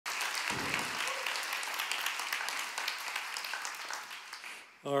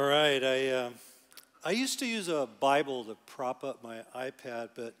All right, I used to use a Bible to prop up my iPad,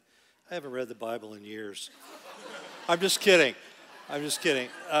 but I haven't read the Bible in years. I'm just kidding.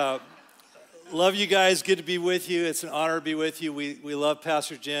 Love you guys. Good to be with you. It's an honor to be with you. We love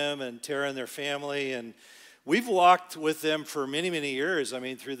Pastor Jim and Tara and their family, and we've walked with them for many, many years. I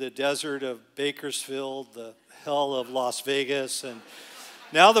mean, through the desert of Bakersfield, the hell of Las Vegas, and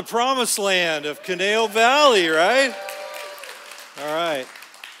now the promised land of Conejo Valley, right? All right.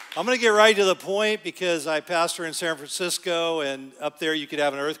 I'm going to get right to the point because I pastor in San Francisco, and up there you could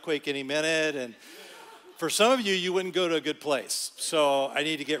have an earthquake any minute, and for some of you, you wouldn't go to a good place. So I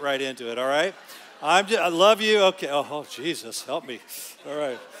need to get right into it, all right? I love you. Okay. Oh, Jesus, help me. All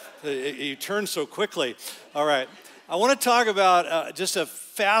right. You turn so quickly. All right. I want to talk about just a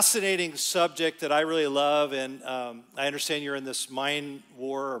fascinating subject that I really love, and I understand you're in this Mind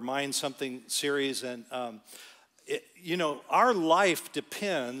War or Mind Something series, and our life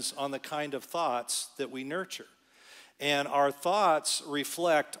depends on the kind of thoughts that we nurture. And our thoughts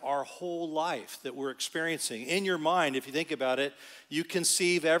reflect our whole life that we're experiencing. In your mind, if you think about it, you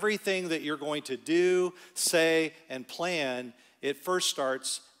conceive everything that you're going to do, say, and plan. It first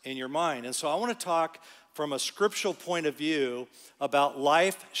starts in your mind. And so I want to talk from a scriptural point of view about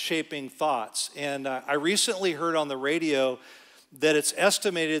life-shaping thoughts. And I recently heard on the radio that it's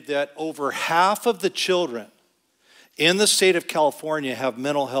estimated that over half of the children in the state of California have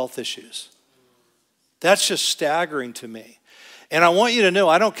mental health issues. That's just staggering to me. And I want you to know,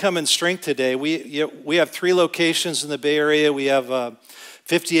 I don't come in strength today. We have 3 locations in the Bay Area. We have a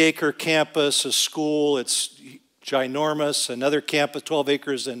 50-acre campus, a school. It's ginormous. Another campus, 12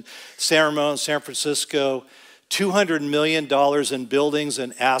 acres in San Ramon, San Francisco. $200 million in buildings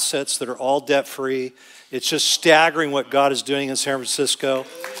and assets that are all debt-free. It's just staggering what God is doing in San Francisco.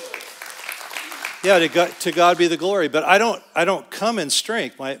 Yeah, to God be the glory. But I don't come in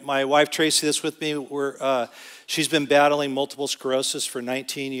strength. My wife Tracy, this with me. She's been battling multiple sclerosis for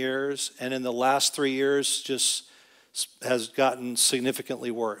 19 years, and in the last 3 years, just has gotten significantly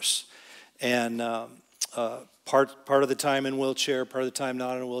worse. And part of the time in wheelchair, part of the time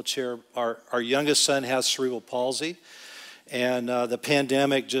not in a wheelchair. Our youngest son has cerebral palsy, and the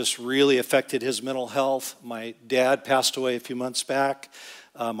pandemic just really affected his mental health. My dad passed away a few months back.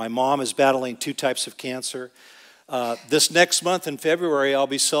 My mom is battling 2 types of cancer. This next month in February, I'll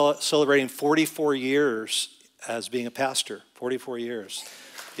be celebrating 44 years as being a pastor. 44 years.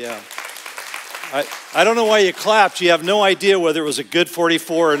 Yeah. I don't know why you clapped. You have no idea whether it was a good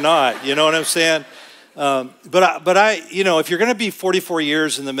 44 or not. You know what I'm saying? But if you're going to be 44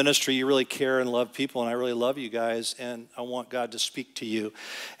 years in the ministry, you really care and love people, and I really love you guys, and I want God to speak to you.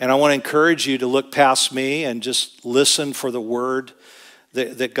 And I want to encourage you to look past me and just listen for the word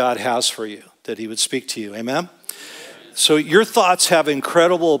that God has for you, that he would speak to you. Amen? So your thoughts have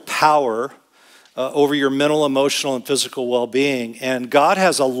incredible power over your mental, emotional, and physical well-being, and God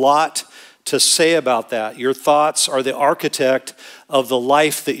has a lot to say about that. Your thoughts are the architect of the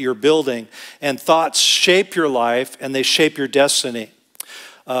life that you're building, and thoughts shape your life, and they shape your destiny.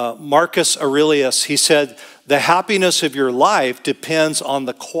 Marcus Aurelius, he said, the happiness of your life depends on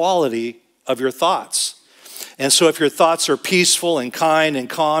the quality of your thoughts. And so if your thoughts are peaceful and kind and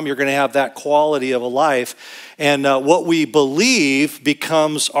calm, you're going to have that quality of a life. And what we believe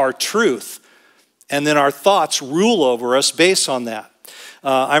becomes our truth. And then our thoughts rule over us based on that.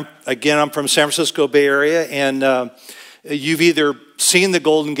 I'm from San Francisco Bay Area, and you've either seen the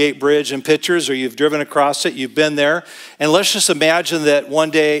Golden Gate Bridge in pictures or you've driven across it, you've been there. And let's just imagine that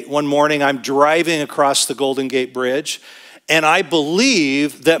one morning, I'm driving across the Golden Gate Bridge, and I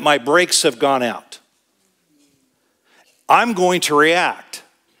believe that my brakes have gone out. I'm going to react.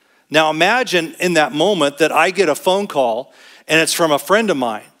 Now imagine in that moment that I get a phone call and it's from a friend of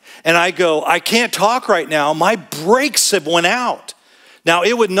mine. And I go, I can't talk right now. My brakes have went out. Now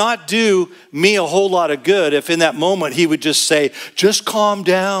it would not do me a whole lot of good if in that moment he would just say, just calm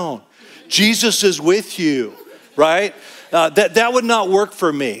down. Jesus is with you, right? That would not work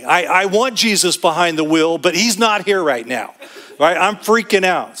for me. I want Jesus behind the wheel, but he's not here right now, right? I'm freaking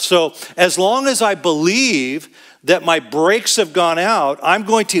out. So as long as I believe that my brakes have gone out, I'm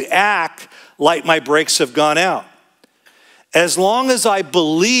going to act like my brakes have gone out. As long as I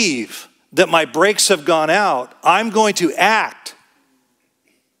believe that my brakes have gone out, I'm going to act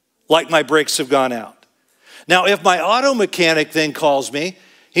like my brakes have gone out. Now, if my auto mechanic then calls me,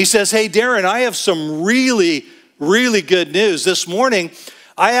 he says, hey, Daren, I have some really, really good news. This morning,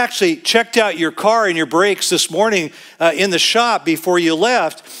 I actually checked out your car and your brakes this morning in the shop before you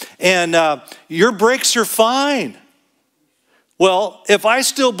left, and your brakes are fine. Well, if I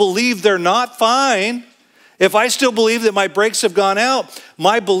still believe they're not fine, If I still believe that my brakes have gone out,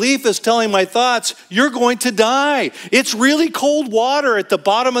 my belief is telling my thoughts, you're going to die. It's really cold water at the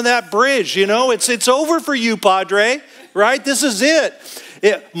bottom of that bridge, you know. It's over for you, Padre, right? This is it.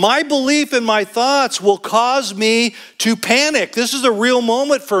 My belief in my thoughts will cause me to panic. This is a real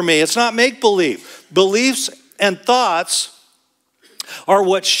moment for me. It's not make-believe. Beliefs and thoughts are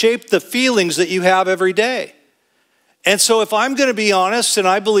what shape the feelings that you have every day. And so if I'm going to be honest, and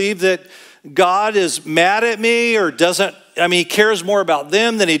I believe that God is mad at me or he cares more about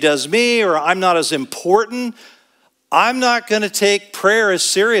them than he does me, or I'm not as important, I'm not going to take prayer as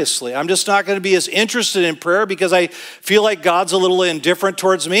seriously. I'm just not going to be as interested in prayer because I feel like God's a little indifferent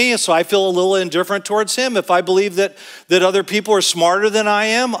towards me, so I feel a little indifferent towards him. If I believe that other people are smarter than I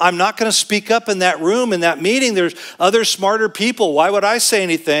am, I'm not going to speak up in that room, in that meeting. There's other smarter people. Why would I say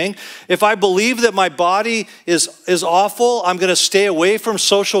anything? If I believe that my body is awful, I'm going to stay away from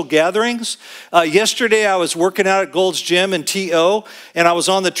social gatherings. Yesterday, I was working out at Gold's Gym in TO, and I was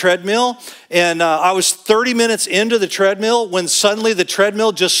on the treadmill, and I was 30 minutes into the treadmill when suddenly the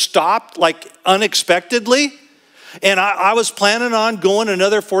treadmill just stopped, like unexpectedly. And I was planning on going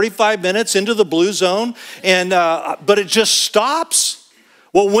another 45 minutes into the blue zone, but it just stops.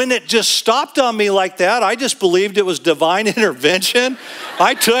 Well, when it just stopped on me like that, I just believed it was divine intervention.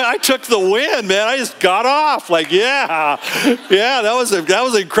 I took the win, man. I just got off. Like, yeah, that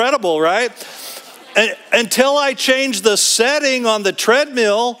was incredible, right? Until I changed the setting on the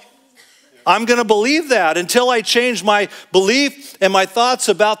treadmill, I'm going to believe that. Until I change my belief and my thoughts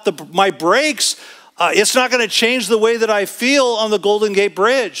about my brakes, it's not going to change the way that I feel on the Golden Gate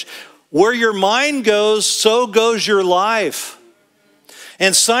Bridge. Where your mind goes, so goes your life.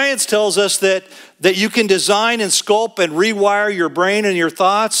 And science tells us that you can design and sculpt and rewire your brain and your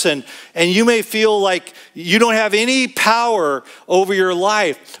thoughts, and you may feel like you don't have any power over your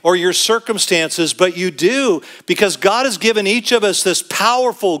life or your circumstances, but you do, because God has given each of us this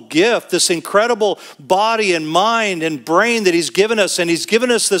powerful gift, this incredible body and mind and brain that he's given us, and he's given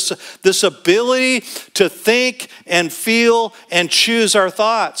us this ability to think and feel and choose our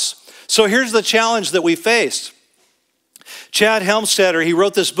thoughts. So here's the challenge that we faced. Chad Helmstetter, he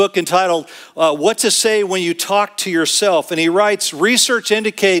wrote this book entitled, What to Say When You Talk to Yourself. And he writes, research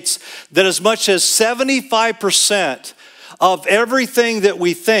indicates that as much as 75% of everything that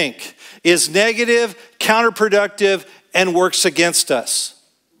we think is negative, counterproductive, and works against us.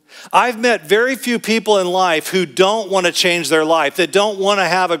 I've met very few people in life who don't want to change their life, that don't want to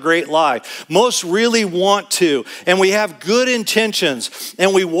have a great life. Most really want to, and we have good intentions,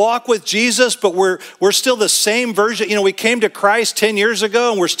 and we walk with Jesus, but we're still the same version. You know, we came to Christ 10 years ago,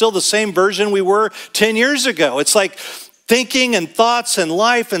 and we're still the same version we were 10 years ago. It's like thinking and thoughts and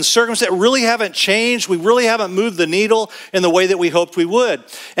life and circumstances really haven't changed. We really haven't moved the needle in the way that we hoped we would.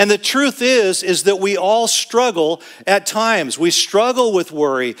 And the truth is that we all struggle at times. We struggle with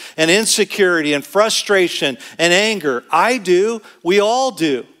worry and insecurity and frustration and anger. I do. We all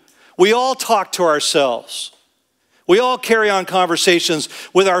do. We all talk to ourselves. We all carry on conversations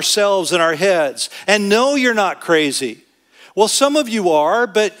with ourselves in our heads. And no, you're not crazy. Well, some of you are,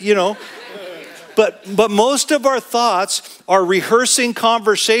 but you know. But most of our thoughts are rehearsing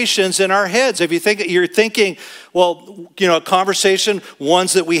conversations in our heads. If you think you're thinking, well, you know, a conversation,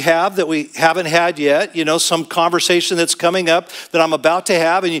 ones that we haven't had yet, you know, some conversation that's coming up that I'm about to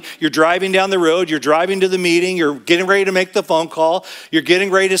have, and you're driving down the road, you're driving to the meeting, you're getting ready to make the phone call, you're getting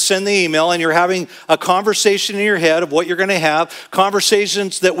ready to send the email, and you're having a conversation in your head of what you're going to have,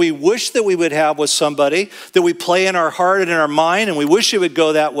 conversations that we wish that we would have with somebody, that we play in our heart and in our mind, and we wish it would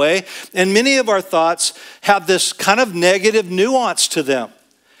go that way. And many of our thoughts have this kind of negative nuance to them.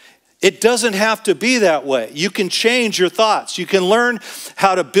 It doesn't have to be that way. You can change your thoughts. You can learn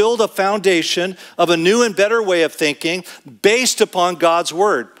how to build a foundation of a new and better way of thinking based upon God's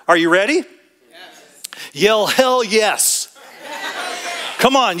word. Are you ready? Yes. Yell, hell yes.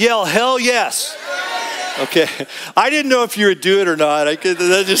 Come on, yell, hell yes. Okay. I didn't know if you would do it or not. I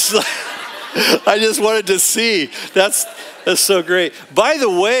just wanted to see. That's so great. By the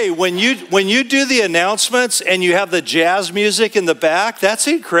way, when you do the announcements and you have the jazz music in the back, that's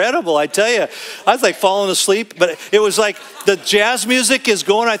incredible. I tell you, I was like falling asleep, but it was like the jazz music is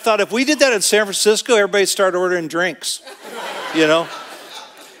going. I thought if we did that in San Francisco, everybody started ordering drinks, you know.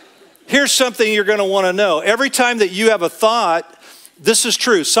 Here's something you're going to want to know. Every time that you have a thought, this is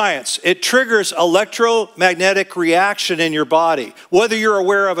true, science. It triggers electromagnetic reaction in your body, whether you're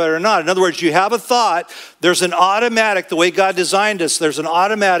aware of it or not. In other words, you have a thought, there's an automatic, the way God designed us, there's an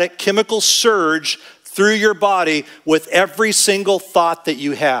automatic chemical surge through your body with every single thought that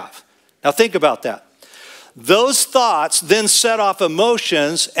you have. Now think about that. Those thoughts then set off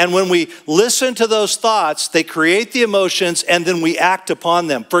emotions, and when we listen to those thoughts, they create the emotions, and then we act upon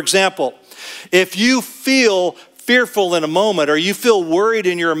them. For example, if you feel fearful in a moment or you feel worried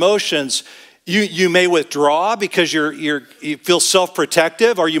in your emotions, you may withdraw because you feel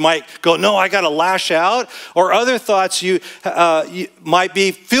self-protective, or you might go, no, I got to lash out. Or other thoughts you might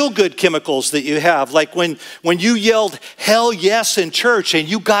be feel-good chemicals that you have, like when you yelled hell yes in church and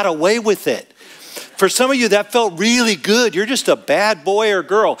you got away with it. For some of you, that felt really good. You're just a bad boy or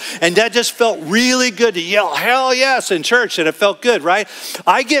girl. And that just felt really good to yell, hell yes, in church. And it felt good, right?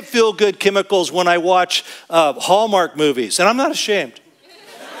 I get feel-good chemicals when I watch Hallmark movies. And I'm not ashamed.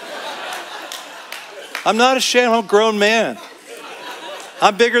 I'm not ashamed. I'm a grown man.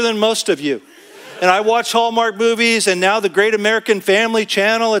 I'm bigger than most of you. And I watch Hallmark movies, and now the Great American Family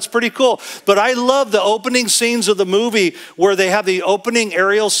Channel. It's pretty cool. But I love the opening scenes of the movie where they have the opening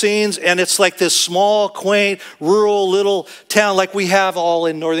aerial scenes, and it's like this small, quaint, rural little town like we have all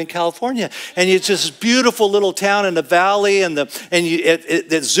in Northern California. And it's just this beautiful little town in the valley, and it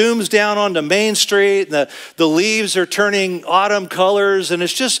zooms down onto Main Street, and the leaves are turning autumn colors, and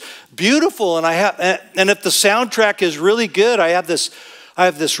it's just beautiful. And if the soundtrack is really good, I have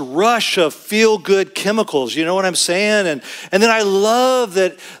this rush of feel-good chemicals, you know what I'm saying? And then I love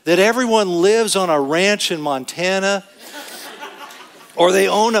that everyone lives on a ranch in Montana, or they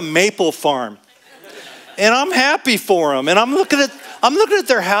own a maple farm. And I'm happy for them. And I'm looking at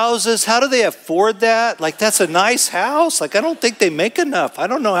their houses. How do they afford that? Like, that's a nice house. Like, I don't think they make enough. I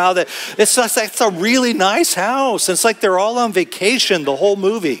don't know how that, it's a really nice house. It's like they're all on vacation the whole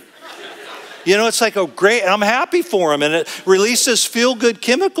movie. You know, it's like a great, and I'm happy for them, and it releases feel-good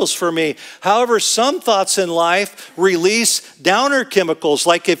chemicals for me. However, some thoughts in life release downer chemicals.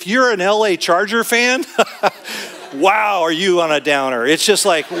 Like if you're an LA Charger fan, wow, are you on a downer? It's just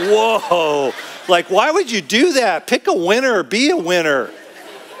like, whoa. Like, why would you do that? Pick a winner, be a winner,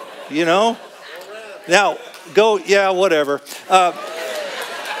 you know? Now, yeah, whatever.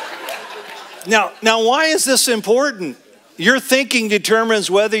 Now, why is this important? Your thinking determines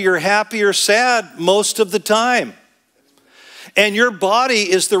whether you're happy or sad most of the time. And your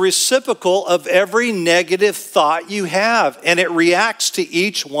body is the reciprocal of every negative thought you have, and it reacts to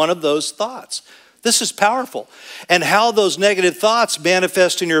each one of those thoughts. This is powerful. And how those negative thoughts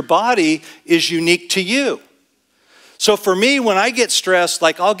manifest in your body is unique to you. So for me, when I get stressed,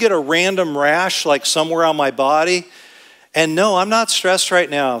 like I'll get a random rash like somewhere on my body, and no, I'm not stressed right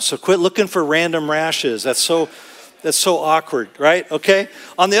now, so quit looking for random rashes. That's so awkward, right? Okay?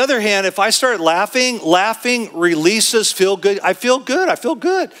 On the other hand, if I start laughing releases feel good. I feel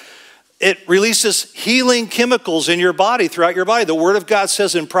good. It releases healing chemicals in your body, throughout your body. The Word of God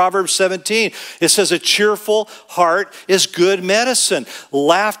says in Proverbs 17, it says a cheerful heart is good medicine.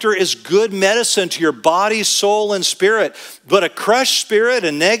 Laughter is good medicine to your body, soul, and spirit. But a crushed spirit,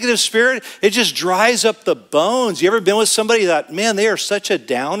 a negative spirit, it just dries up the bones. You ever been with somebody that, man, they are such a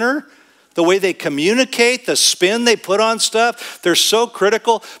downer? The way they communicate, the spin they put on stuff, they're so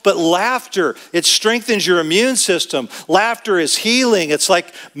critical. But laughter, it strengthens your immune system. Laughter is healing. It's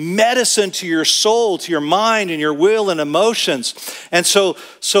like medicine to your soul, to your mind, and your will and emotions. And so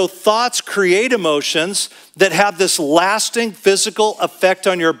thoughts create emotions that have this lasting physical effect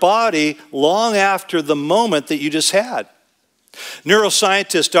on your body long after the moment that you just had.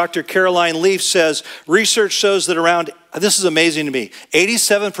 Neuroscientist Dr. Caroline Leaf says, research shows that around, this is amazing to me,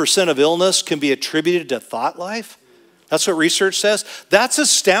 87% of illness can be attributed to thought life. That's what research says. That's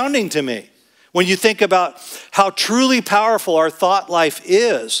astounding to me when you think about how truly powerful our thought life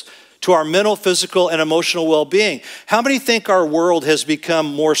is to our mental, physical, and emotional well-being. How many think our world has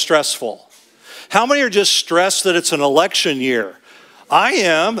become more stressful? How many are just stressed that it's an election year? I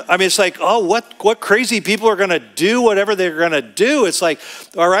am. I mean, it's like, oh, what crazy people are going to do whatever they're going to do. It's like,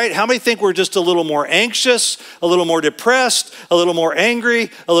 all right, how many think we're just a little more anxious, a little more depressed, a little more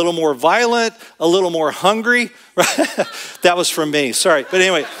angry, a little more violent, a little more hungry? That was from me. Sorry. But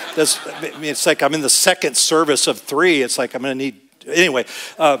anyway, it's like I'm in the second service of 3. It's like I'm going to need, anyway.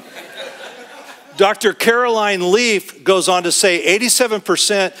 Dr. Caroline Leaf goes on to say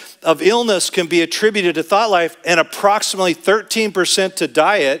 87% of illness can be attributed to thought life and approximately 13% to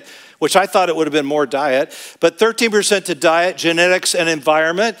diet, which I thought it would have been more diet, but 13% to diet, genetics, and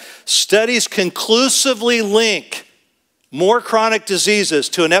environment. Studies conclusively link more chronic diseases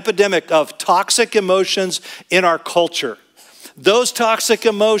to an epidemic of toxic emotions in our culture. Those toxic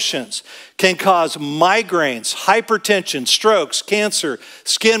emotions can cause migraines, hypertension, strokes, cancer,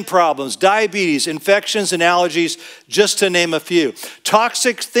 skin problems, diabetes, infections, and allergies, just to name a few.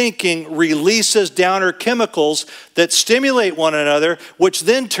 Toxic thinking releases downer chemicals that stimulate one another, which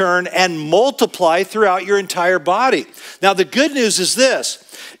then turn and multiply throughout your entire body. Now, the good news is this.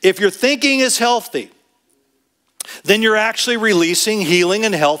 If your thinking is healthy, then you're actually releasing healing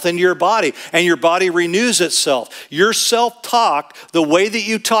and health into your body, and your body renews itself. Your self-talk, the way that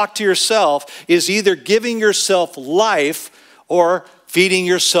you talk to yourself, is either giving yourself life or feeding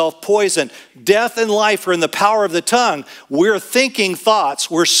yourself poison. Death and life are in the power of the tongue. We're thinking thoughts.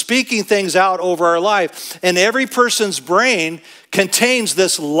 We're speaking things out over our life, and every person's brain contains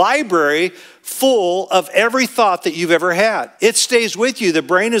this library full of every thought that you've ever had. It stays with you. The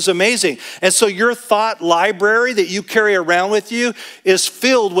brain is amazing. And so your thought library that you carry around with you is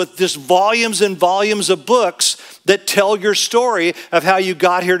filled with just volumes and volumes of books that tell your story of how you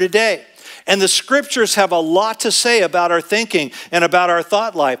got here today. And the scriptures have a lot to say about our thinking and about our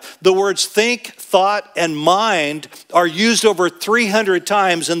thought life. The words think, thought, and mind are used over 300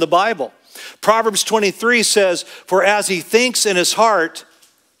 times in the Bible. Proverbs 23 says, "For as he thinks in his heart,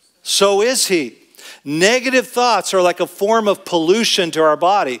 so is he." Negative thoughts are like a form of pollution to our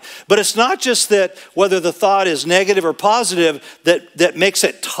body. But it's not just that whether the thought is negative or positive that makes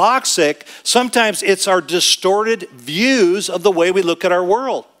it toxic. Sometimes it's our distorted views of the way we look at our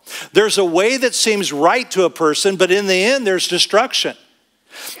world. There's a way that seems right to a person, but in the end, there's destruction.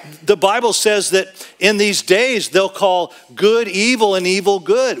 The Bible says that in these days, they'll call good evil and evil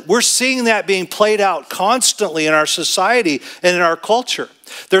good. We're seeing that being played out constantly in our society and in our culture.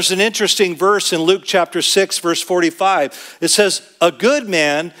 There's an interesting verse in Luke chapter 6, verse 45. It says, "A good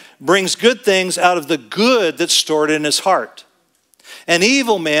man brings good things out of the good that's stored in his heart. An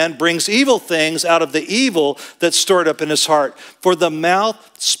evil man brings evil things out of the evil that's stored up in his heart. For the mouth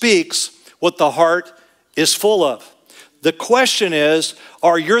speaks what the heart is full of." The question is,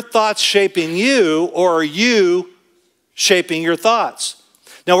 are your thoughts shaping you, or are you shaping your thoughts?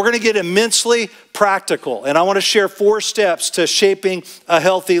 Now, we're going to get immensely practical, and I want to share 4 steps to shaping a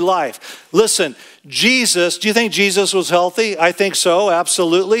healthy life. Listen, Jesus, do you think Jesus was healthy? I think so,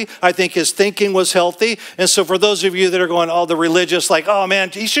 absolutely. I think his thinking was healthy. And so for those of you that are going, oh, the religious, like, oh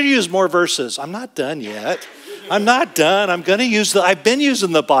man, he should use more verses. I'm not done yet. I'm not done. I've been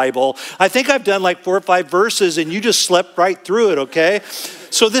using the Bible. I think I've done like 4 or 5 verses, and you just slept right through it, okay?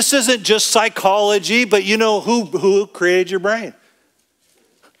 So this isn't just psychology, but you know who created your brain?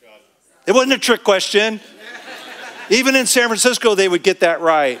 It wasn't a trick question. Even in San Francisco, they would get that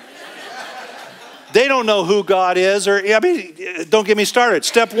right. They don't know who God is, don't get me started.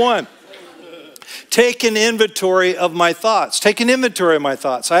 Step 1, take an inventory of my thoughts. Take an inventory of my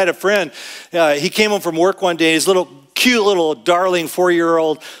thoughts. I had a friend, he came home from work one day, his cute little darling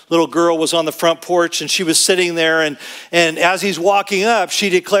 4-year-old little girl was on the front porch, and she was sitting there, and as he's walking up, she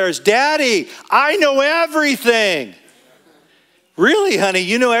declares, "Daddy, I know everything." "Really, honey,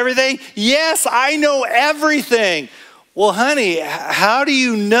 you know everything?" "Yes, I know everything." "Well, honey, how do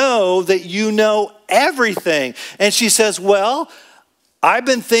you know that you know everything?" And she says, "Well, I've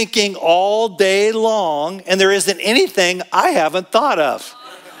been thinking all day long, and there isn't anything I haven't thought of."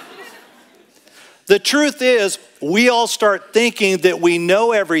 The truth is, we all start thinking that we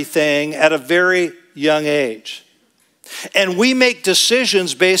know everything at a very young age. And we make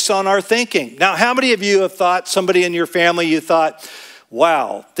decisions based on our thinking. Now, how many of you have thought, somebody in your family, you thought,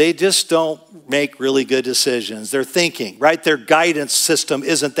 wow, they just don't make really good decisions. They're thinking, right? Their guidance system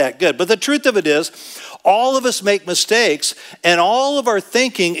isn't that good. But the truth of it is, all of us make mistakes, and all of our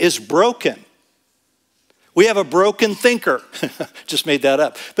thinking is broken. We have a broken thinker. Just made that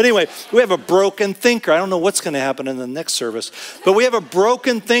up. But anyway, we have a broken thinker. I don't know what's going to happen in the next service. But we have a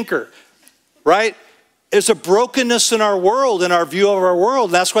broken thinker, right? There's a brokenness in our world, in our view of our world.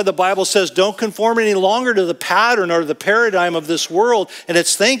 And that's why the Bible says, don't conform any longer to the pattern or the paradigm of this world and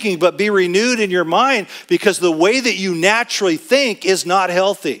its thinking, but be renewed in your mind, because the way that you naturally think is not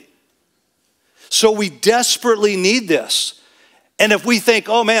healthy. So we desperately need this. And if we think,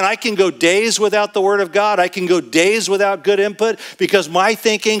 oh man, I can go days without the Word of God, I can go days without good input because my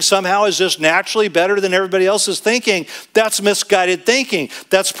thinking somehow is just naturally better than everybody else's thinking, that's misguided thinking.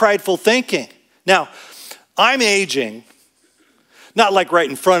 That's prideful thinking. Now, I'm aging, not like right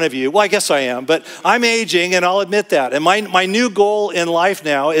in front of you. Well, I guess I am, but I'm aging, and I'll admit that. And my new goal in life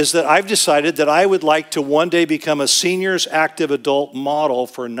now is that I've decided that I would like to one day become a seniors active adult model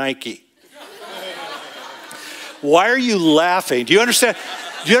for Nike. Why are you laughing? Do you understand?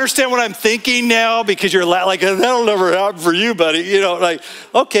 Do you understand what I'm thinking now? Because you're like, that'll never happen for you, buddy. You know, like,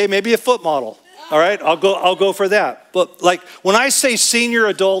 okay, maybe a foot model. All right, I'll go for that. But like when I say senior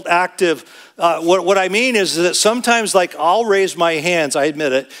adult active, what I mean is that sometimes like I'll raise my hands, I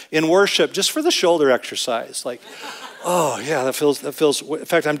admit it, in worship just for the shoulder exercise. Like, oh yeah, that feels, in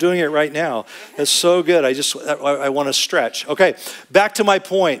fact, I'm doing it right now. It's so good. I want to stretch. Okay, back to my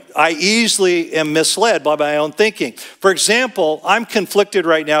point. I easily am misled by my own thinking. For example, I'm conflicted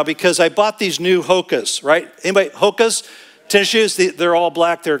right now because I bought these new Hokas, right? Anybody, Hokas? Tennis shoes, they're all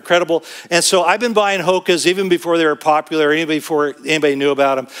black, they're incredible. And so I've been buying Hokas even before they were popular, even before anybody knew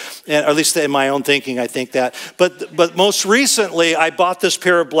about them, and, or at least in my own thinking, I think that. But most recently, I bought this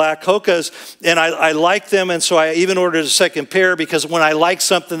pair of black Hokas, and I like them, and so I even ordered a second pair because when I like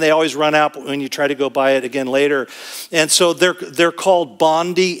something, they always run out when you try to go buy it again later. And so they're called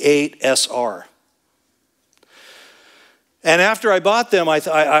Bondi 8 SR. And after I bought them,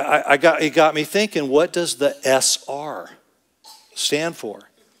 it got me thinking, what does the SR stand for?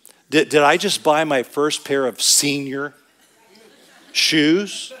 Did I just buy my first pair of senior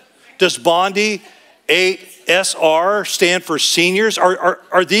shoes? Does Bondi 8 SR stand for seniors?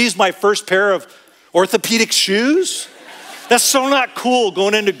 Are these my first pair of orthopedic shoes? That's so not cool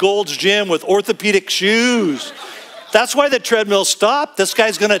going into Gold's Gym with orthopedic shoes. That's why the treadmill stopped. This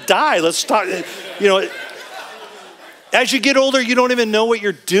guy's gonna die. Let's stop, you know. As you get older, you don't even know what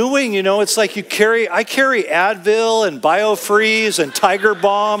you're doing, you know. It's like I carry Advil and BioFreeze and Tiger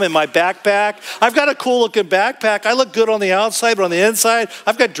Balm in my backpack. I've got a cool looking backpack. I look good on the outside, but on the inside,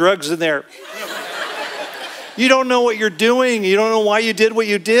 I've got drugs in there. You don't know what you're doing. You don't know why you did what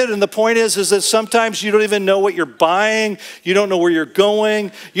you did. And the point is that sometimes you don't even know what you're buying. You don't know where you're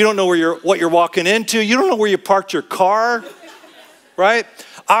going. You don't know what you're walking into. You don't know where you parked your car, right?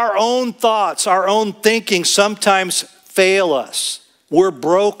 Our own thoughts, our own thinking sometimes fail us. We're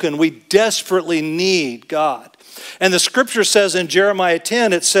broken. We desperately need God. And the scripture says in Jeremiah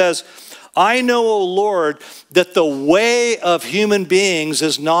 10, it says, I know, O Lord, that the way of human beings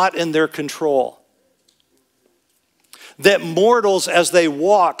is not in their control. That mortals, as they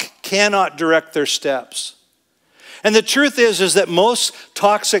walk, cannot direct their steps. And the truth is that most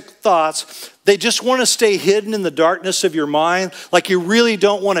toxic thoughts, they just want to stay hidden in the darkness of your mind. Like you really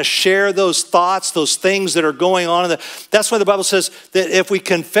don't want to share those thoughts, those things that are going on. That's why the Bible says that if we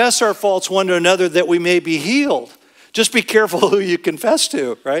confess our faults one to another, that we may be healed. Just be careful who you confess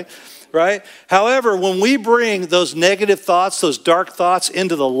to, right? Right? However, when we bring those negative thoughts, those dark thoughts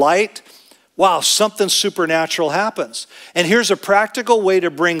into the light, wow, something supernatural happens. And here's a practical way to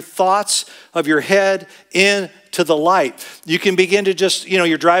bring thoughts of your head into the light. You can begin to just, you know,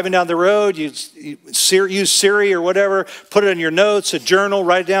 you're driving down the road, you use Siri or whatever, put it in your notes, a journal,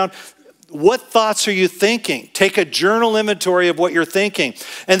 write it down. What thoughts are you thinking? Take a journal inventory of what you're thinking.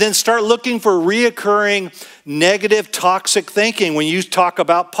 And then start looking for reoccurring negative, toxic thinking when you talk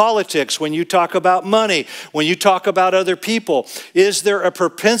about politics, when you talk about money, when you talk about other people. Is there a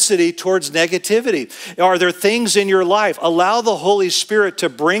propensity towards negativity? Are there things in your life? Allow the Holy Spirit to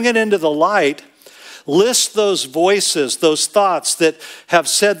bring it into the light. List those voices, those thoughts that have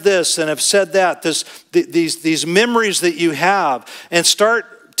said this and have said that, these memories that you have, and start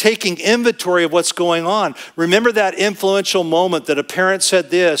taking inventory of what's going on. Remember that influential moment that a parent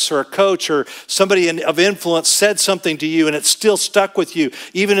said this, or a coach or somebody of influence said something to you and it still stuck with you.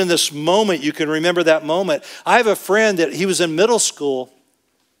 Even in this moment, you can remember that moment. I have a friend that he was in middle school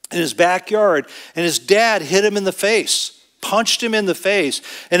in his backyard and his dad hit him in the face, punched him in the face.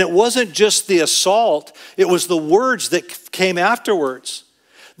 And it wasn't just the assault, it was the words that came afterwards.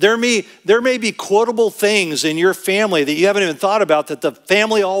 There may be quotable things in your family that you haven't even thought about, that the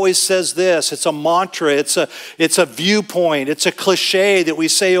family always says this. It's a mantra. It's a viewpoint. It's a cliche that we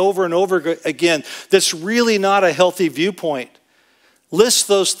say over and over again that's really not a healthy viewpoint. List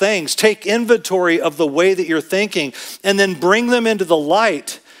those things. Take inventory of the way that you're thinking and then bring them into the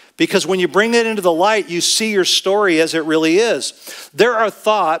light. Because when you bring it into the light, you see your story as it really is. There are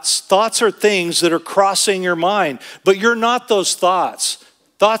thoughts. Thoughts are things that are crossing your mind, but you're not those thoughts.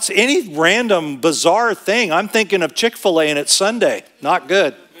 Thoughts, any random, bizarre thing. I'm thinking of Chick-fil-A and it's Sunday. Not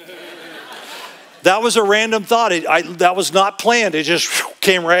good. That was a random thought. That was not planned. It just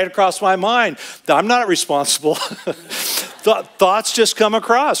came right across my mind. I'm not responsible. Thoughts just come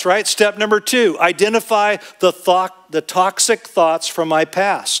across, right? Step number 2, identify the toxic thoughts from my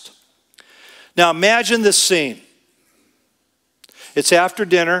past. Now imagine this scene. It's after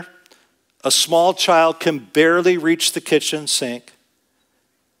dinner. A small child can barely reach the kitchen sink.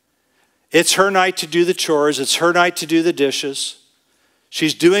 It's her night to do the chores. It's her night to do the dishes.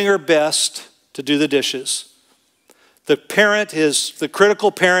 She's doing her best to do the dishes. The critical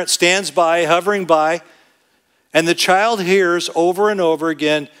parent stands by, hovering by, and the child hears over and over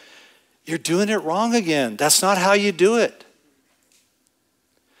again, you're doing it wrong again. That's not how you do it.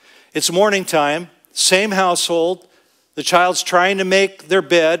 It's morning time, same household. The child's trying to make their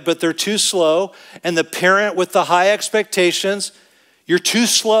bed, but they're too slow. And the parent with the high expectations, you're too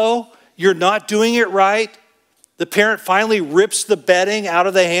slow, you're not doing it right. The parent finally rips the bedding out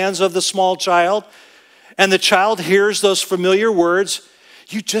of the hands of the small child, and the child hears those familiar words,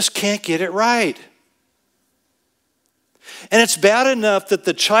 you just can't get it right. And it's bad enough that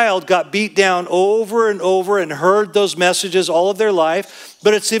the child got beat down over and over and heard those messages all of their life,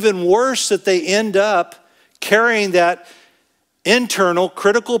 but it's even worse that they end up carrying that internal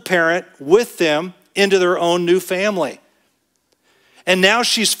critical parent with them into their own new family. And now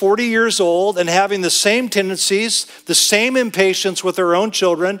she's 40 years old and having the same tendencies, the same impatience with her own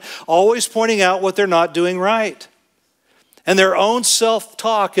children, always pointing out what they're not doing right. And their own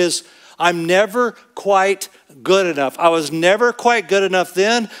self-talk is, I'm never quite good enough. I was never quite good enough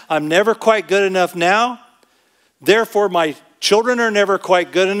then. I'm never quite good enough now. Therefore, my children are never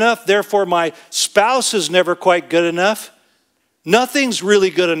quite good enough. Therefore, my spouse is never quite good enough. Nothing's really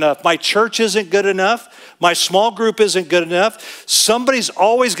good enough. My church isn't good enough. My small group isn't good enough. Somebody's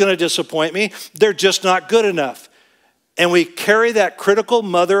always going to disappoint me. They're just not good enough. And we carry that critical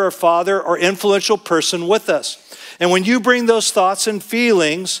mother or father or influential person with us. And when you bring those thoughts and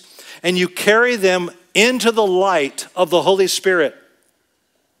feelings and you carry them into the light of the Holy Spirit,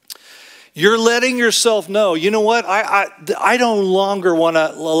 you're letting yourself know, you know what? I no longer want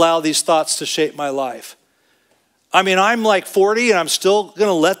to allow these thoughts to shape my life. I mean, I'm like 40 and I'm still going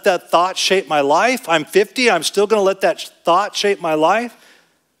to let that thought shape my life. I'm 50, I'm still going to let that thought shape my life.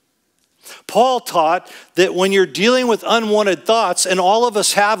 Paul taught that when you're dealing with unwanted thoughts, and all of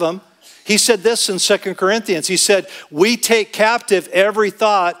us have them, he said this in 2 Corinthians. He said, we take captive every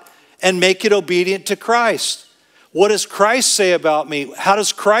thought and make it obedient to Christ. What does Christ say about me? How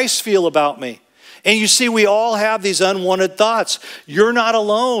does Christ feel about me? And you see, we all have these unwanted thoughts. You're not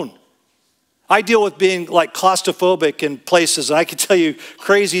alone. I deal with being like claustrophobic in places, and I can tell you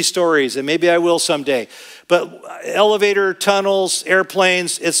crazy stories, and maybe I will someday. But elevator, tunnels,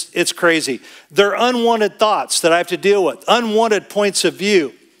 airplanes, it's crazy. They're unwanted thoughts that I have to deal with, unwanted points of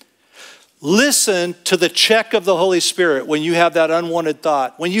view. Listen to the check of the Holy Spirit when you have that unwanted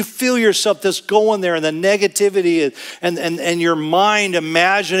thought. When you feel yourself just going there and the negativity and your mind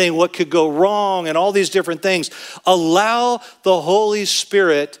imagining what could go wrong and all these different things, allow the Holy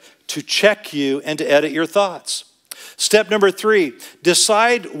Spirit to check you and to edit your thoughts. Step number 3,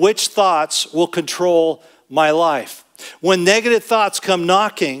 decide which thoughts will control my life. When negative thoughts come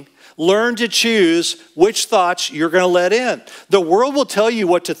knocking, learn to choose which thoughts you're going to let in. The world will tell you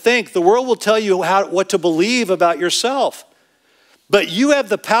what to think. The world will tell you what to believe about yourself. But you have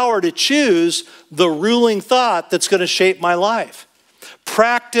the power to choose the ruling thought that's going to shape my life.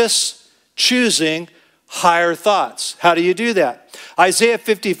 Practice choosing higher thoughts. How do you do that? Isaiah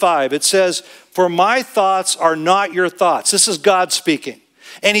 55, it says, for my thoughts are not your thoughts. This is God speaking.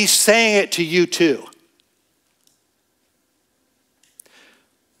 And he's saying it to you too.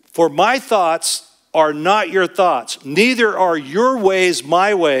 For my thoughts are not your thoughts, neither are your ways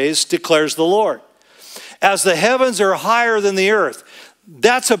my ways, declares the Lord. As the heavens are higher than the earth,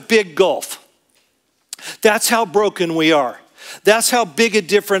 that's a big gulf. That's how broken we are. That's how big a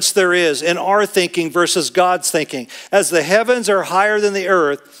difference there is in our thinking versus God's thinking. As the heavens are higher than the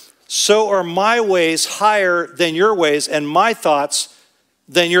earth, so are my ways higher than your ways, and my thoughts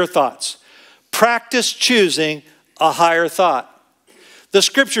than your thoughts. Practice choosing a higher thought. The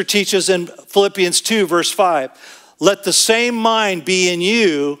scripture teaches in Philippians 2, verse 5, let the same mind be in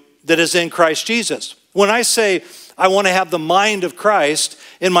you that is in Christ Jesus. When I say I want to have the mind of Christ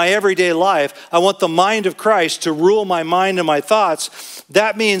in my everyday life, I want the mind of Christ to rule my mind and my thoughts,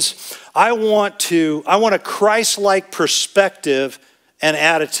 that means I want a Christ-like perspective and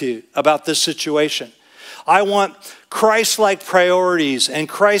attitude about this situation. I want Christ-like priorities and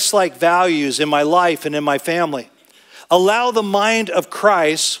Christ-like values in my life and in my family. Allow the mind of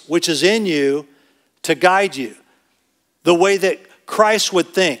Christ, which is in you, to guide you the way that Christ would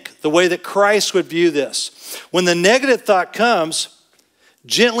think, the way that Christ would view this. When the negative thought comes,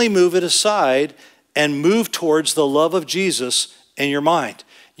 gently move it aside and move towards the love of Jesus in your mind.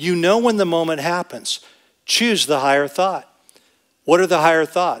 You know when the moment happens. Choose the higher thought. What are the higher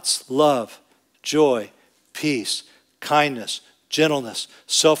thoughts? Love, joy, peace, kindness, gentleness,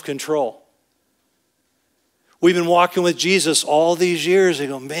 self-control. We've been walking with Jesus all these years and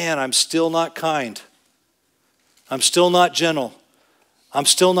go, man, I'm still not kind. I'm still not gentle. I'm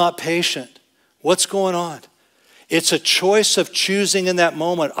still not patient. What's going on? It's a choice of choosing in that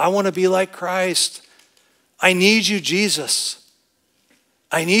moment. I want to be like Christ. I need you, Jesus.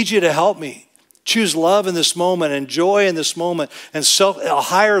 I need you to help me choose love in this moment and joy in this moment and a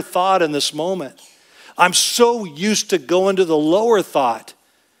higher thought in this moment. I'm so used to going to the lower thought.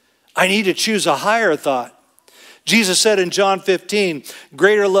 I need to choose a higher thought. Jesus said in John 15,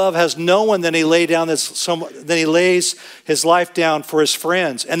 greater love has no one than he lays his life down for his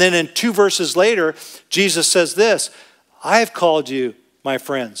friends. And then in 2 verses later, Jesus says this, I have called you my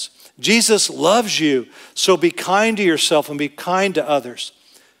friends. Jesus loves you, so be kind to yourself and be kind to others.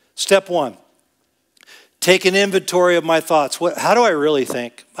 Step 1, take an inventory of my thoughts. How do I really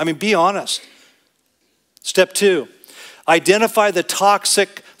think? I mean, be honest. Step 2, identify the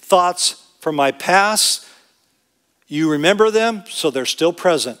toxic thoughts from my past. You remember them, so they're still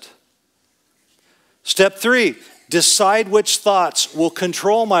present. Step 3, decide which thoughts will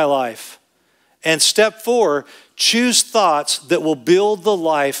control my life. And step 4, choose thoughts that will build the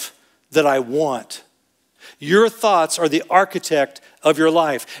life that I want. Your thoughts are the architect of your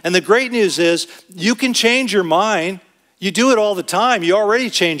life. And the great news is you can change your mind. You do it all the time. You already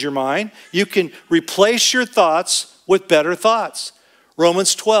change your mind. You can replace your thoughts with better thoughts.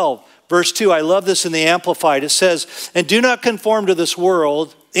 Romans 12, verse 2, I love this in the Amplified. It says, and do not conform to this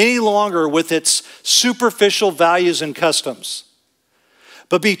world any longer with its superficial values and customs,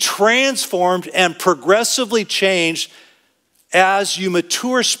 but be transformed and progressively changed as you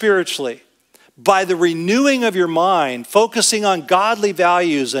mature spiritually by the renewing of your mind, focusing on godly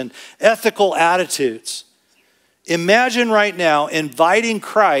values and ethical attitudes. Imagine right now inviting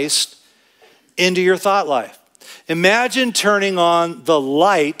Christ into your thought life. Imagine turning on the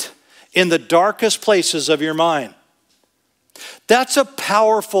light in the darkest places of your mind. That's a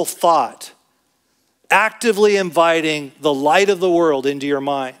powerful thought. Actively inviting the light of the world into your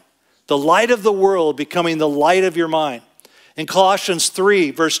mind. The light of the world becoming the light of your mind. In Colossians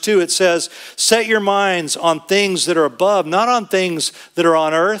 3, verse 2, it says, set your minds on things that are above, not on things that are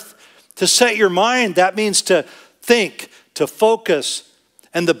on earth. To set your mind, that means to think, to focus.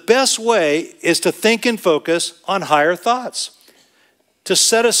 And the best way is to think and focus on higher thoughts. To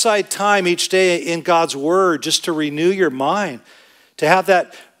set aside time each day in God's word just to renew your mind. To have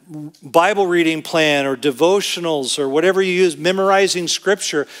that Bible reading plan or devotionals or whatever you use, memorizing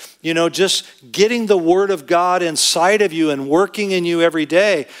scripture, just getting the word of God inside of you and working in you every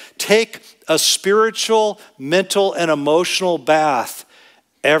day. Take a spiritual, mental, and emotional bath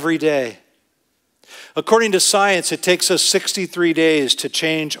every day. According to science, it takes us 63 days to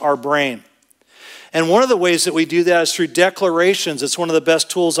change our brain. And one of the ways that we do that is through declarations. It's one of the best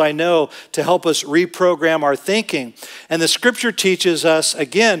tools I know to help us reprogram our thinking. And the scripture teaches us,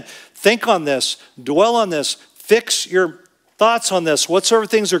 again, think on this, dwell on this, fix your thoughts on this. Whatsoever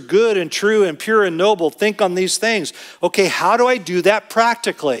things are good and true and pure and noble, think on these things. Okay, how do I do that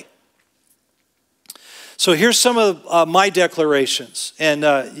practically? So here's some of my declarations. And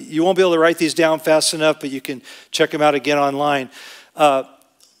you won't be able to write these down fast enough, but you can check them out again online.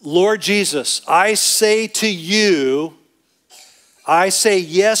 Lord Jesus, I say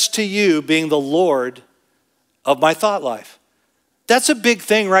yes to you being the Lord of my thought life. That's a big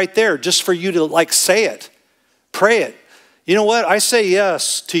thing right there, just for you to say it, pray it. You know what? I say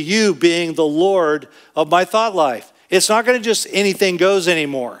yes to you being the Lord of my thought life. It's not going to just anything goes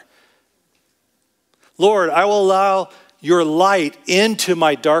anymore. Lord, I will allow your light into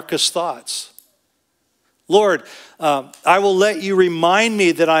my darkest thoughts. Lord, I will let you remind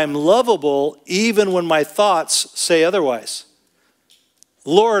me that I am lovable even when my thoughts say otherwise.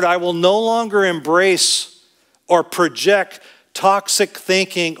 Lord, I will no longer embrace or project toxic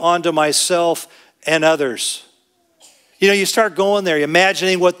thinking onto myself and others. You start going there,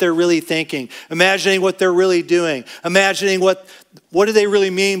 imagining what they're really thinking, imagining what they're really doing, imagining what do they really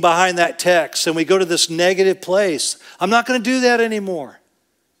mean behind that text, and we go to this negative place. I'm not going to do that anymore.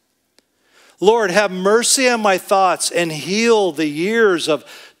 Lord, have mercy on my thoughts and heal the years of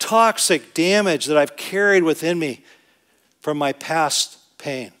toxic damage that I've carried within me from my past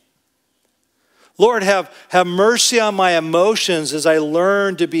pain. Lord, have mercy on my emotions as I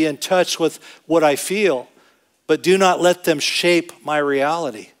learn to be in touch with what I feel, but do not let them shape my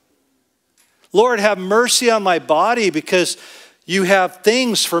reality. Lord, have mercy on my body because you have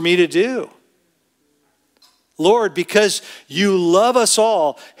things for me to do. Lord, because you love us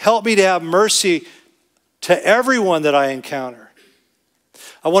all, help me to have mercy to everyone that I encounter.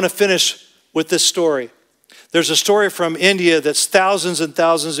 I want to finish with this story. There's a story from India that's thousands and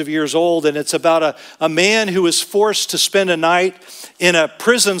thousands of years old, and it's about a man who was forced to spend a night in a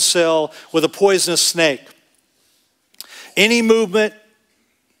prison cell with a poisonous snake. Any movement,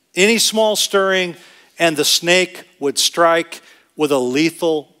 any small stirring, and the snake would strike with a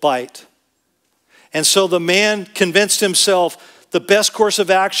lethal bite. And so the man convinced himself the best course of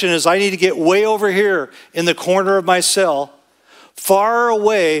action is I need to get way over here in the corner of my cell, far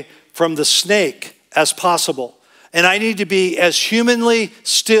away from the snake as possible. And I need to be as humanly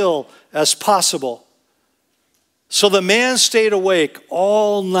still as possible. So the man stayed awake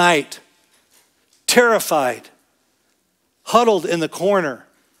all night, terrified, huddled in the corner,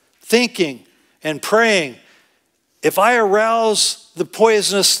 thinking and praying, if I arouse the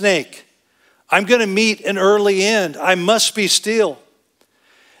poisonous snake, I'm going to meet an early end. I must be still.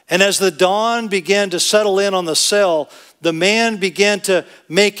 And as the dawn began to settle in on the cell, the man began to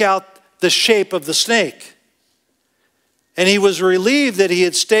make out the shape of the snake. And he was relieved that he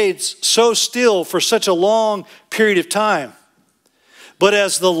had stayed so still for such a long period of time. But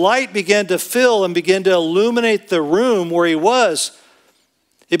as the light began to fill and begin to illuminate the room where he was,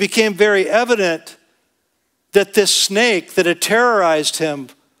 it became very evident that this snake that had terrorized him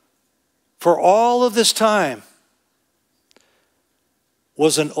for all of this time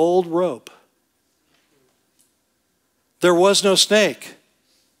was an old rope. There was no snake.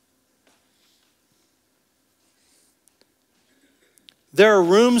 There are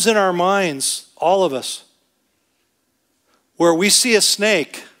rooms in our minds, all of us, where we see a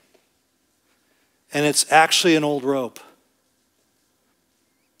snake and it's actually an old rope.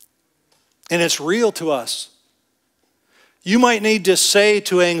 And it's real to us. You might need to say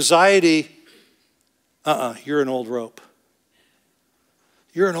to anxiety, you're an old rope.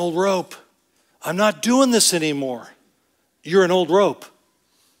 You're an old rope. I'm not doing this anymore. You're an old rope.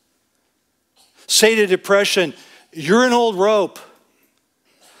 Say to depression, you're an old rope.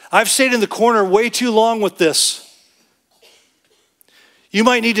 I've stayed in the corner way too long with this. You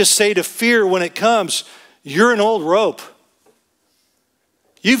might need to say to fear when it comes, you're an old rope.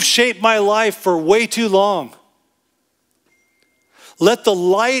 You've shaped my life for way too long. Let the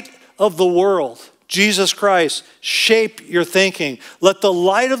light of the world, Jesus Christ, shape your thinking. Let the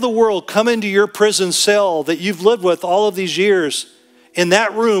light of the world come into your prison cell that you've lived with all of these years, in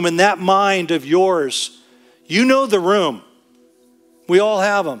that room, in that mind of yours. You know the room. We all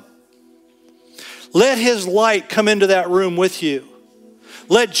have them. Let his light come into that room with you.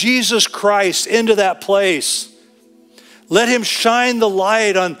 Let Jesus Christ into that place. Let him shine the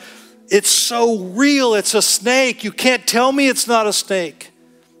light on, it's so real, it's a snake. You can't tell me it's not a snake.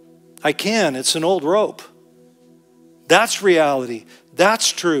 I can, it's an old rope. That's reality, that's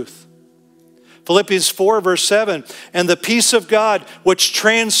truth. Philippians 4 verse 7, and the peace of God which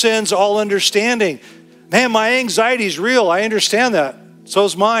transcends all understanding. Man, my anxiety is real, I understand that. So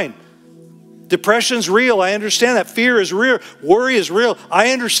is mine. Depression's real, I understand that. Fear is real, worry is real,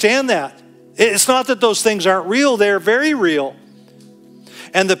 I understand that. It's not that those things aren't real, they're very real.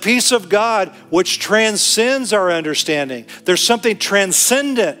 And the peace of God which transcends our understanding. There's something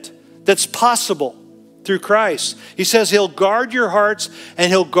transcendent that's possible through Christ. He says he'll guard your hearts and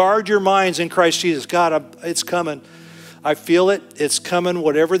he'll guard your minds in Christ Jesus. God, it's coming. I feel it. It's coming.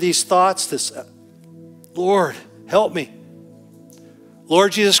 Whatever these thoughts, Lord, help me.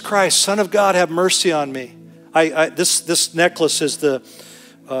 Lord Jesus Christ, Son of God, have mercy on me. This necklace is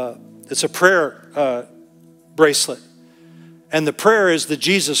it's a prayer bracelet. And the prayer is the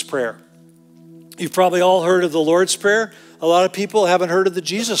Jesus prayer. You've probably all heard of the Lord's Prayer. A lot of people haven't heard of the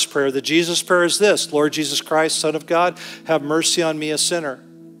Jesus prayer. The Jesus prayer is this: Lord Jesus Christ, Son of God, have mercy on me, a sinner.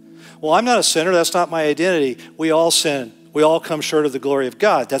 Well, I'm not a sinner. That's not my identity. We all sin. We all come short of the glory of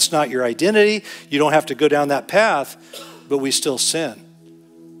God. That's not your identity. You don't have to go down that path, but we still sin.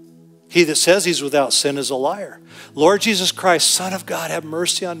 He that says he's without sin is a liar. Lord Jesus Christ, Son of God, have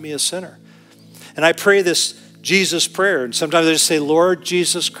mercy on me, a sinner. And I pray this Jesus prayer. And sometimes I just say, Lord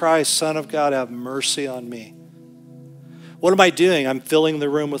Jesus Christ, Son of God, have mercy on me. What am I doing? I'm filling the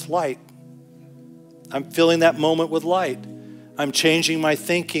room with light. I'm filling that moment with light. I'm changing my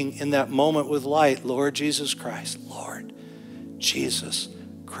thinking in that moment with light. Lord Jesus Christ, Lord Jesus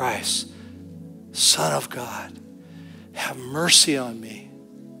Christ, Son of God, have mercy on me.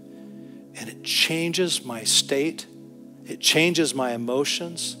 And it changes my state. It changes my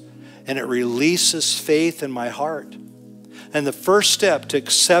emotions. And it releases faith in my heart. And the first step to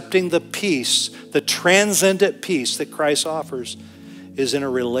accepting the peace, the transcendent peace that Christ offers, is in a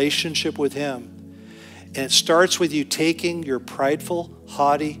relationship with him. And it starts with you taking your prideful,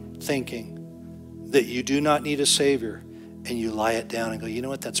 haughty thinking that you do not need a Savior, and you lie it down and go, you know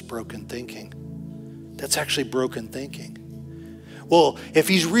what, that's broken thinking. That's actually broken thinking. Well, if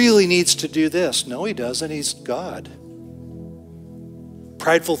he really needs to do this, no, he doesn't. He's God.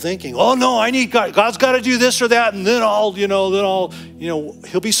 Prideful thinking. Oh no, I need God. God's got to do this or that, and then I'll,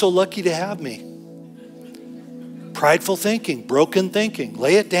 he'll be so lucky to have me. Prideful thinking, broken thinking.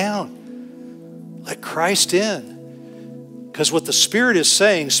 Lay it down. Let Christ in. Because what the Spirit is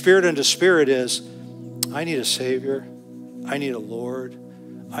saying, Spirit unto Spirit, is, I need a Savior. I need a Lord.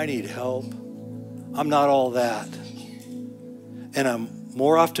 I need help. I'm not all that. And I'm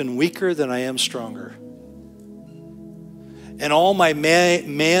more often weaker than I am stronger. And all my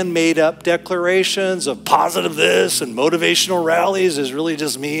man-made up declarations of positive this and motivational rallies is really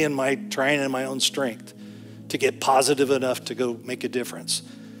just me and my trying in my own strength to get positive enough to go make a difference.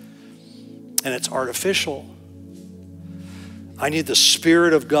 And it's artificial. I need the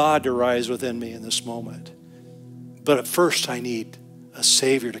Spirit of God to rise within me in this moment. But at first, I need a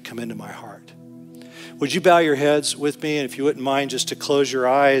Savior to come into my heart. Would you bow your heads with me? And if you wouldn't mind, just to close your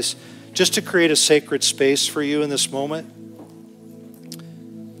eyes, just to create a sacred space for you in this moment.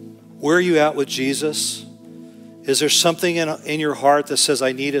 Where are you at with Jesus? Is there something in your heart that says,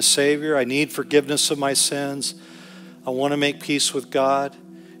 I need a Savior? I need forgiveness of my sins. I want to make peace with God.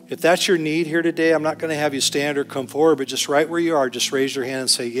 If that's your need here today, I'm not going to have you stand or come forward, but just right where you are, just raise your hand and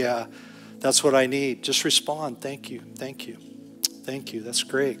say, yeah, that's what I need. Just respond. Thank you. Thank you. Thank you. That's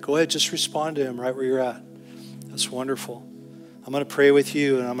great. Go ahead, just respond to him right where you're at. That's wonderful. I'm going to pray with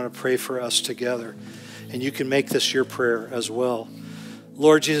you, and I'm going to pray for us together. And you can make this your prayer as well.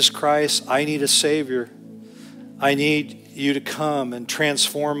 Lord Jesus Christ, I need a Savior. I need you to come and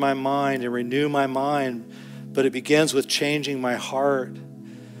transform my mind and renew my mind, but it begins with changing my heart.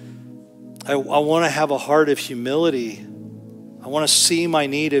 I want to have a heart of humility. I want to see my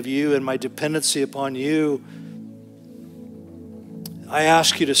need of you and my dependency upon you. I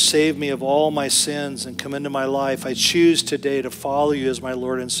ask you to save me of all my sins and come into my life. I choose today to follow you as my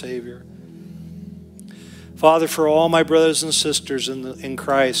Lord and Savior. Father, for all my brothers and sisters in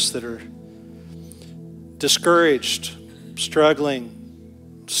Christ that are discouraged,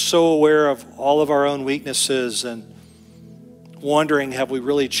 struggling, so aware of all of our own weaknesses and wondering, have we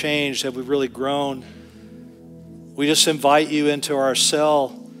really changed? Have we really grown? We just invite you into our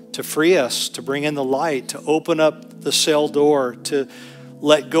cell to free us, to bring in the light, to open up the cell door, to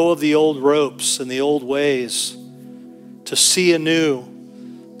let go of the old ropes and the old ways, to see anew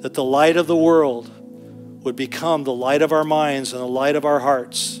that the light of the world would become the light of our minds and the light of our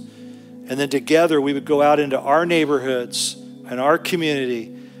hearts. And then together we would go out into our neighborhoods and our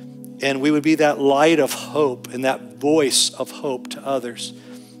community, and we would be that light of hope and that voice of hope to others.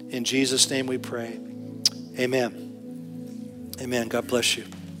 In Jesus' name we pray. Amen. Amen. God bless you.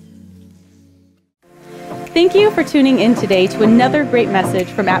 Thank you for tuning in today to another great message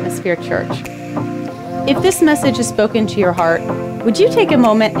from Atmosphere Church. If this message has spoken to your heart, would you take a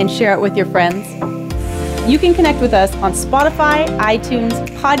moment and share it with your friends? You can connect with us on Spotify, iTunes,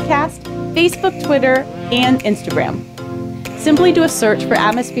 podcast, Facebook, Twitter, and Instagram. Simply do a search for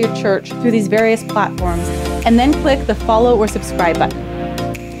Atmosphere Church through these various platforms and then click the follow or subscribe button.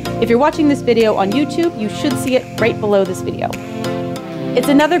 If you're watching this video on YouTube, you should see it right below this video. It's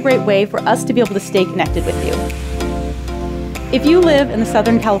another great way for us to be able to stay connected with you. If you live in the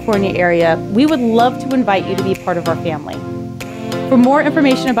Southern California area, we would love to invite you to be part of our family. For more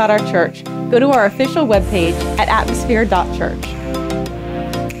information about our church, go to our official webpage at atmosphere.church.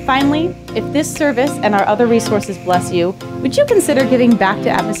 Finally, if this service and our other resources bless you, would you consider giving back to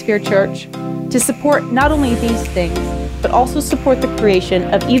Atmosphere Church to support not only these things, but also support the creation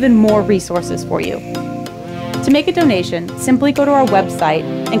of even more resources for you? To make a donation, simply go to our website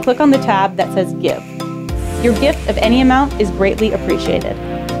and click on the tab that says Give. Your gift of any amount is greatly appreciated.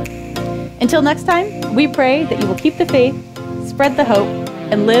 Until next time, we pray that you will keep the faith, spread the hope,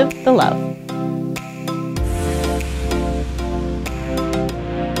 and live the love.